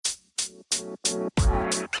Hey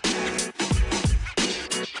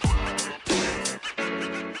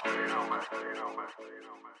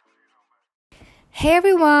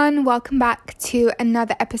everyone, welcome back to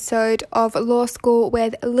another episode of Law School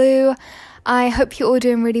with Lou. I hope you're all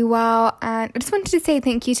doing really well, and I just wanted to say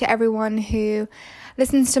thank you to everyone who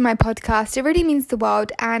listens to my podcast. It really means the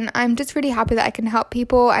world, and I'm just really happy that I can help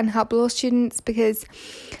people and help law students, because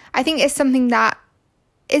I think it's something that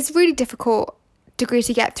is really difficult degree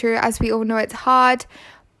to get through. As we all know, it's hard,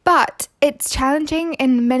 but it's challenging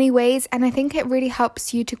in many ways, and I think it really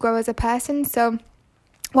helps you to grow as a person. So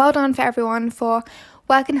well done for everyone for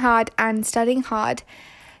working hard and studying hard.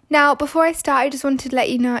 Now, before I start, I just wanted to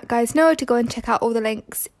let you guys know to go and check out all the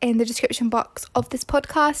links in the description box of this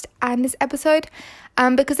podcast and this episode,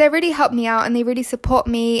 because they really help me out and they really support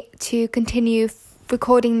me to continue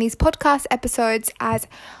recording these podcast episodes, as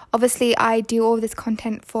obviously I do all this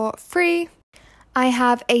content for free. I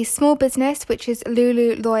have a small business, which is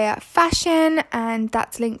Lulu Lawyer Fashion, and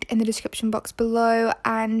that's linked in the description box below.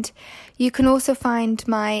 And you can also find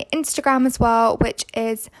my Instagram as well, which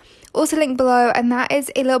is also linked below, and that is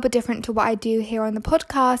a little bit different to what I do here on the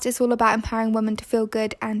podcast. It's all about empowering women to feel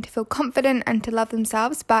good and to feel confident and to love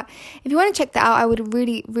themselves. But if you want to check that out, I would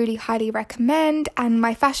really, really highly recommend. And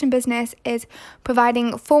my fashion business is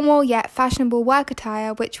providing formal yet fashionable work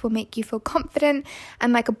attire, which will make you feel confident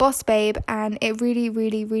and like a boss babe. And it really,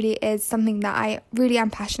 really, really is something that I really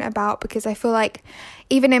am passionate about, because I feel like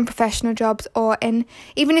even in professional jobs, or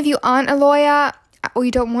even if you aren't a lawyer or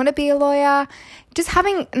you don't want to be a lawyer, just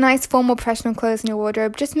having nice formal professional clothes in your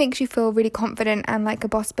wardrobe just makes you feel really confident and like a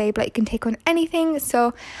boss babe, like you can take on anything.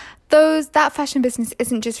 So that fashion business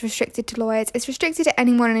isn't just restricted to lawyers, it's restricted to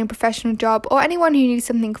anyone in a professional job or anyone who needs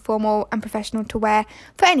something formal and professional to wear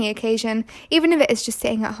for any occasion, even if it is just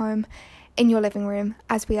sitting at home in your living room,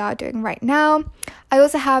 as we are doing right now. I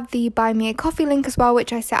also have the Buy Me a Coffee link as well,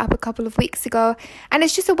 which I set up a couple of weeks ago, and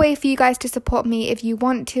it's just a way for you guys to support me if you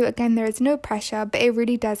want to. Again, there is no pressure, but it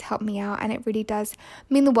really does help me out, and it really does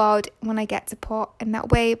mean the world when I get support in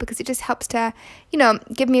that way, because it just helps to,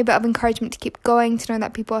 give me a bit of encouragement to keep going, to know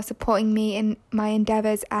that people are supporting me in my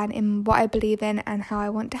endeavours and in what I believe in and how I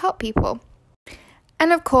want to help people.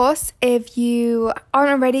 And of course, if you aren't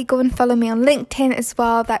already, go and follow me on LinkedIn as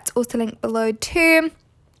well. That's also linked below too.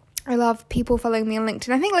 I love people following me on LinkedIn.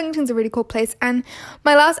 I think LinkedIn's a really cool place, and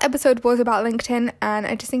my last episode was about LinkedIn, and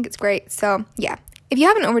I just think it's great. So yeah, if you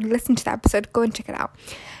haven't already listened to that episode, go and check it out.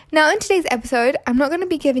 Now, in today's episode, I'm not going to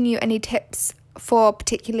be giving you any tips for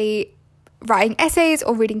particularly writing essays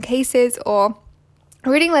or reading cases or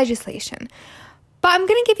reading legislation, but I'm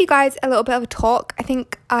going to give you guys a little bit of a talk. I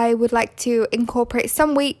think I would like to incorporate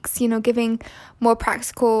some weeks, giving more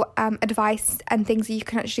practical advice and things that you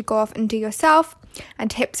can actually go off and do yourself,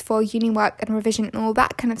 and tips for uni work and revision and all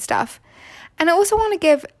that kind of stuff. And I also want to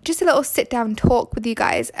give just a little sit-down talk with you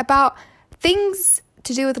guys about things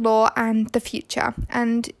to do with law and the future,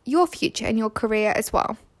 and your future and your career as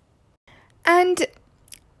well. And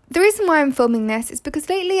the reason why I'm filming this is because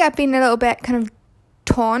lately I've been a little bit kind of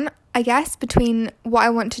torn, I guess, between what I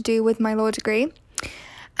want to do with my law degree.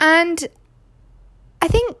 And I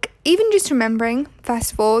think even just remembering,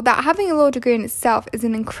 first of all, that having a law degree in itself is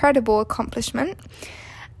an incredible accomplishment.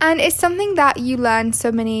 And it's something that you learn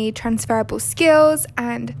so many transferable skills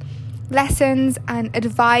and lessons and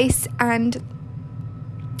advice and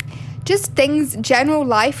just things, general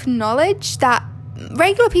life knowledge that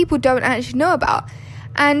regular people don't actually know about.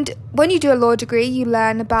 And when you do a law degree, you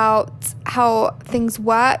learn about how things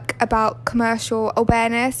work, about commercial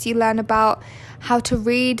awareness, you learn about how to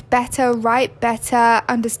read better, write better,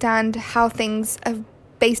 understand how things are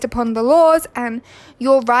based upon the laws and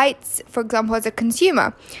your rights, for example, as a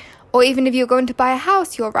consumer, or even if you're going to buy a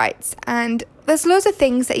house, your rights. And there's loads of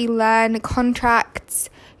things that you learn, contracts,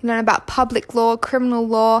 you learn about public law, criminal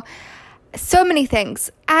law, so many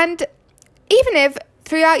things. And even if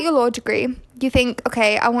throughout your law degree, you think,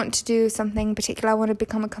 okay, I want to do something particular, I want to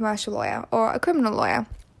become a commercial lawyer or a criminal lawyer.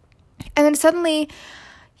 And then suddenly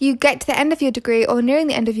you get to the end of your degree or nearing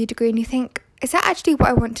the end of your degree and you think, is that actually what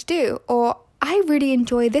I want to do? Or I really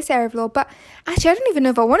enjoy this area of law, but actually I don't even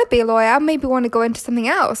know if I want to be a lawyer. I maybe want to go into something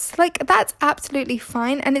else. Like, that's absolutely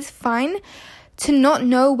fine. And it's fine to not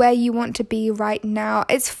know where you want to be right now.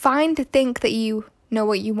 It's fine to think that you know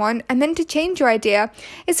what you want and then to change your idea.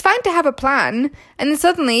 It's fine to have a plan and then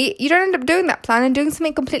suddenly you don't end up doing that plan and doing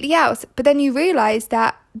something completely else, but then you realize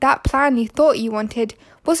that that plan you thought you wanted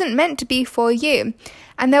wasn't meant to be for you,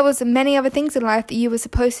 and there was many other things in life that you were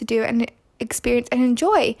supposed to do and experience and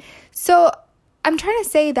enjoy. So I'm trying to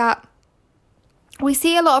say that we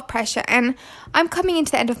see a lot of pressure, and I'm coming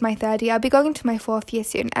into the end of my third year. I'll be going into my fourth year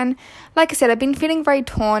soon, and like I said, I've been feeling very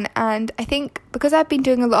torn. And I think because I've been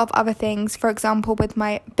doing a lot of other things, for example with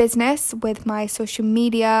my business, with my social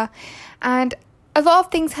media, and a lot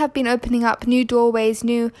of things have been opening up new doorways,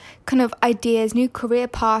 new kind of ideas, new career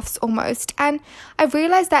paths almost, and I've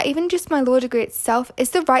realized that even just my law degree itself is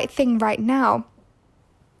the right thing right now.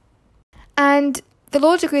 And the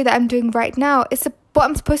law degree that I'm doing right now is what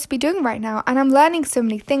I'm supposed to be doing right now, and I'm learning so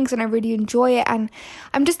many things and I really enjoy it, and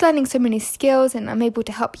I'm just learning so many skills, and I'm able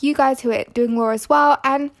to help you guys who are doing law as well.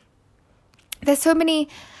 And there's so many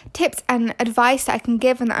tips and advice that I can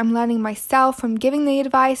give and that I'm learning myself from giving the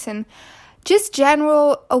advice, and just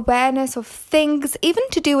general awareness of things, even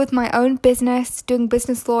to do with my own business. Doing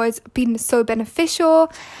business law has been so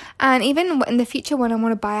beneficial, and even in the future when I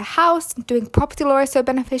want to buy a house, doing property law is so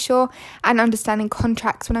beneficial, and understanding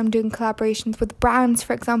contracts when I'm doing collaborations with brands,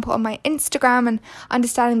 for example, on my Instagram, and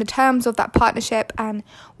understanding the terms of that partnership and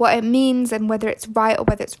what it means and whether it's right or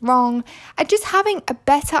whether it's wrong, and just having a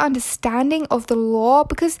better understanding of the law,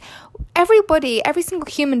 because every single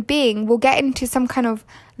human being will get into some kind of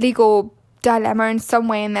legal dilemma in some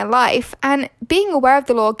way in their life, and being aware of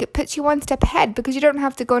the law puts you one step ahead, because you don't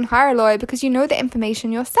have to go and hire a lawyer, because you know the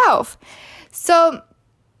information yourself. So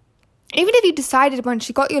even if you decided once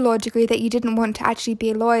you got your law degree that you didn't want to actually be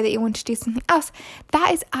a lawyer, that you want to do something else,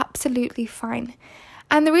 that is absolutely fine.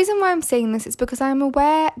 And the reason why I'm saying this is because I'm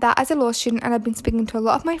aware that as a law student, and I've been speaking to a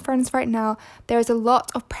lot of my friends right now, there is a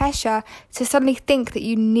lot of pressure to suddenly think that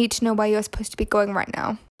you need to know where you're supposed to be going right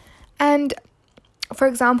now. And for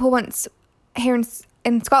example, once here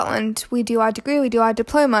in Scotland, we do our degree, we do our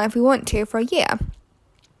diploma if we want to for a year,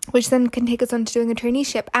 which then can take us on to doing a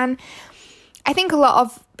traineeship. And I think a lot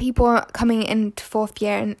of people coming into fourth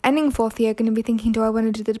year and ending fourth year are going to be thinking, do I want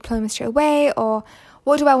to do the diploma straight away, or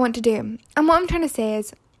what do I want to do? And what I'm trying to say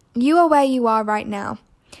is, you are where you are right now.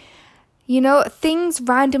 You know, things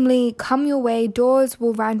randomly come your way, doors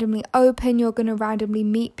will randomly open, you're going to randomly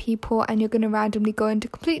meet people, and you're going to randomly go into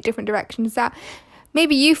completely different directions that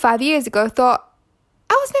maybe you 5 years ago thought,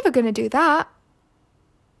 I was never going to do that.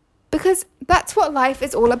 Because that's what life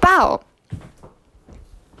is all about.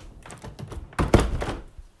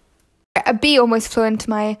 A bee almost flew into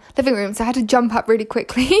my living room, so I had to jump up really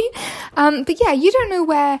quickly. But yeah, you don't know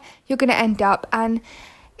where you're going to end up, and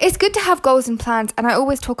it's good to have goals and plans, and I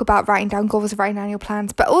always talk about writing down goals, writing down your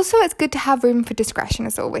plans, but also it's good to have room for discretion,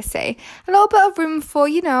 as I always say. A little bit of room for, a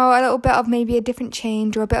little bit of maybe a different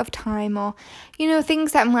change, or a bit of time, or,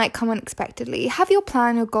 things that might come unexpectedly. Have your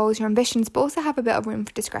plan, your goals, your ambitions, but also have a bit of room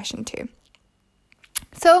for discretion too.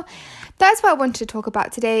 So that's what I wanted to talk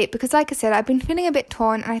about today, because like I said, I've been feeling a bit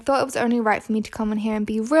torn, and I thought it was only right for me to come on here and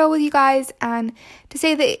be real with you guys, and to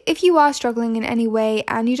say that if you are struggling in any way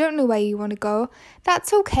and you don't know where you want to go,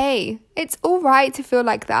 that's okay. It's all right to feel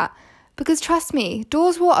like that, because trust me,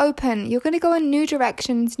 doors will open. You're going to go in new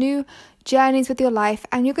directions, new journeys with your life,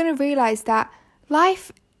 and you're going to realize that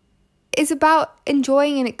life is about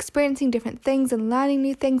enjoying and experiencing different things and learning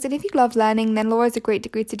new things. And if you love learning, then law is a great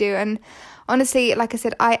degree to do. And honestly, like I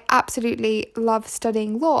said, I absolutely love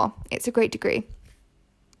studying law. It's a great degree.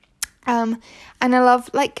 And I love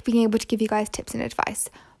being able to give you guys tips and advice.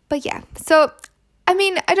 But yeah, so I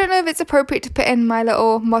don't know if it's appropriate to put in my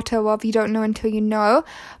little motto of you don't know until you know,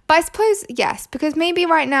 but I suppose yes, because maybe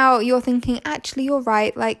right now you're thinking, actually you're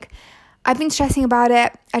right, I've been stressing about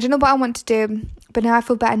it, I don't know what I want to do, but now I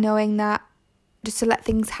feel better knowing that just to let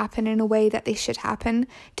things happen in a way that they should happen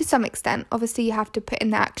to some extent. Obviously, you have to put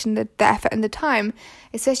in the action, the effort and the time,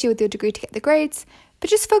 especially with your degree, to get the grades. But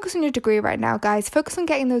just focus on your degree right now, guys. Focus on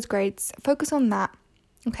getting those grades. Focus on that,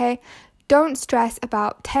 okay? Don't stress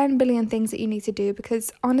about 10 billion things that you need to do,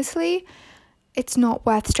 because honestly, it's not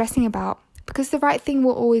worth stressing about, because the right thing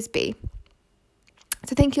will always be.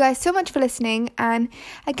 So thank you guys so much for listening, and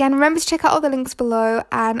again, remember to check out all the links below,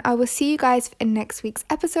 and I will see you guys in next week's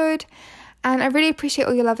episode. And I really appreciate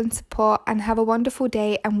all your love and support, and have a wonderful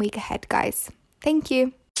day and week ahead, guys. Thank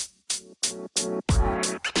you.